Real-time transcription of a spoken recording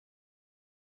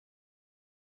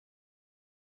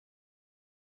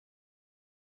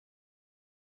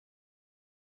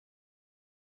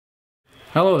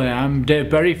Hello there, I'm Dave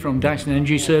Berry from Dyson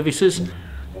Energy Services.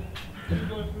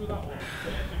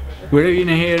 We're in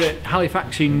here at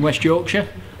Halifax in West Yorkshire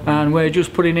and we're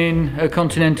just putting in a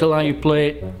Continental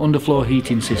AluPlate underfloor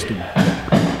heating system.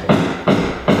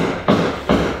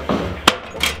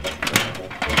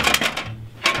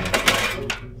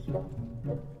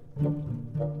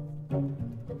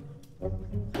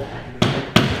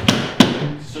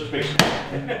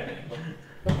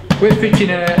 We're fitting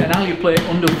an AluPlate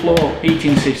underfloor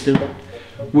heating system.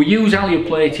 We use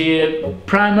AluPlate here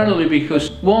primarily because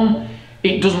one,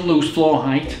 it doesn't lose floor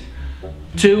height.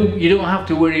 Two, you don't have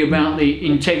to worry about the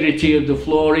integrity of the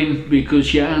flooring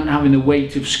because you aren't having the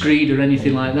weight of screed or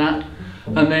anything like that.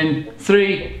 And then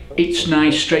three, it's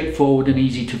nice, straightforward and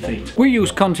easy to fit. We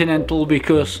use Continental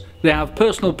because they have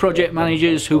personal project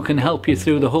managers who can help you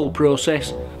through the whole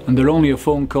process and they're only a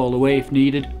phone call away if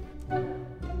needed.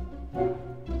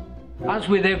 As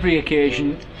with every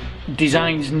occasion,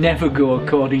 designs never go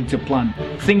according to plan.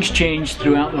 Things change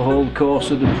throughout the whole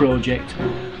course of the project.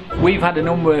 We've had a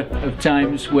number of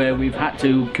times where we've had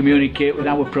to communicate with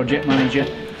our project manager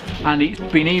and it's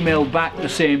been emailed back the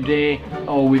same day,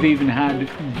 or we've even had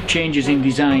changes in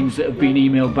designs that have been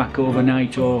emailed back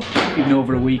overnight or even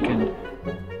over a weekend.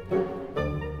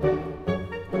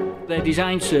 Their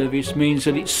design service means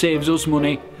that it saves us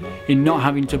money in not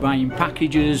having to buy in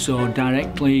packages or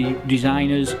directly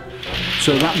designers,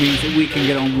 so that means that we can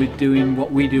get on with doing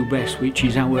what we do best, which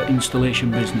is our installation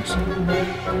business.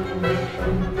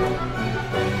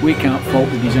 We can't fault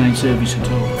the design service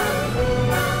at all.